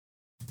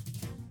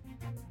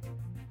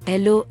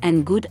Hello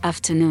and good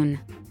afternoon.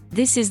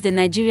 This is the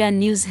Nigerian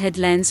news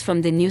headlines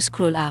from the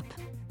Newscroll app.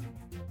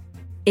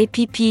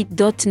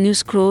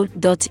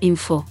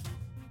 app.newscroll.info.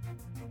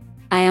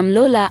 I am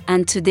Lola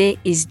and today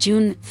is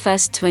June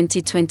 1st,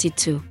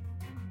 2022.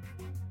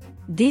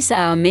 These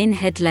are our main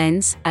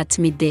headlines at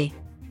midday.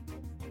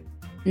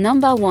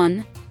 Number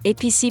 1.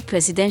 APC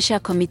Presidential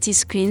Committee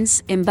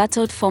screens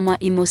embattled former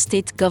Imo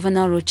State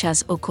Governor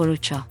Rochas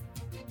Okorocha.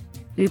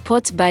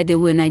 Report by The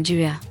Wo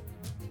Nigeria.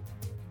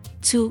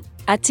 2.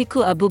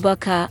 Atiku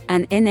Abubakar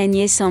and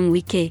Nyesom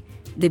Wike,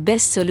 the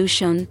best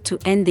solution to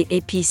end the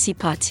APC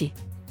party.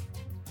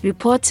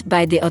 Report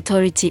by The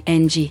Authority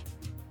NG.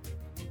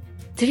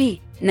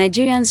 3.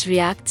 Nigerians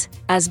react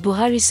as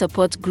Buhari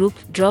support group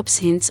drops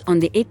hints on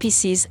the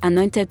APC's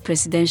anointed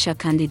presidential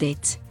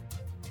candidate.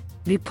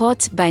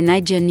 Report by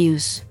Niger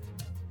News.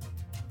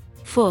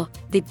 4.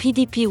 The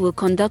PDP will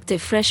conduct a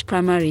fresh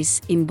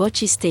primaries in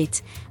Bauchi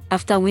State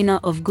after winner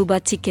of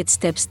Guba ticket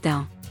steps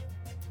down.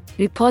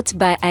 Report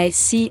by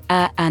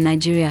ICRR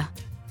Nigeria.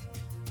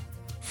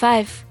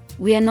 5.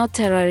 We are not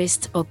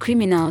terrorists or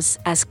criminals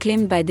as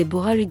claimed by the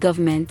Buhari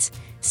government,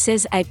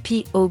 says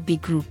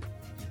IPOB Group.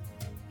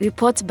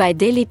 Report by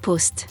Daily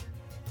Post.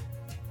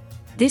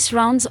 This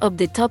rounds up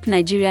the top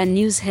Nigerian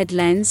news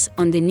headlines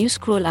on the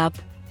Newscroll app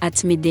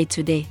at midday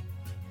today.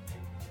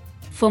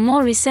 For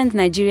more recent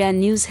Nigerian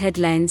news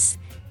headlines,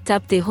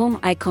 tap the home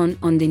icon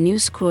on the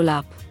Newscroll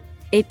app.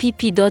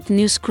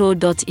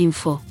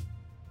 app.newscroll.info.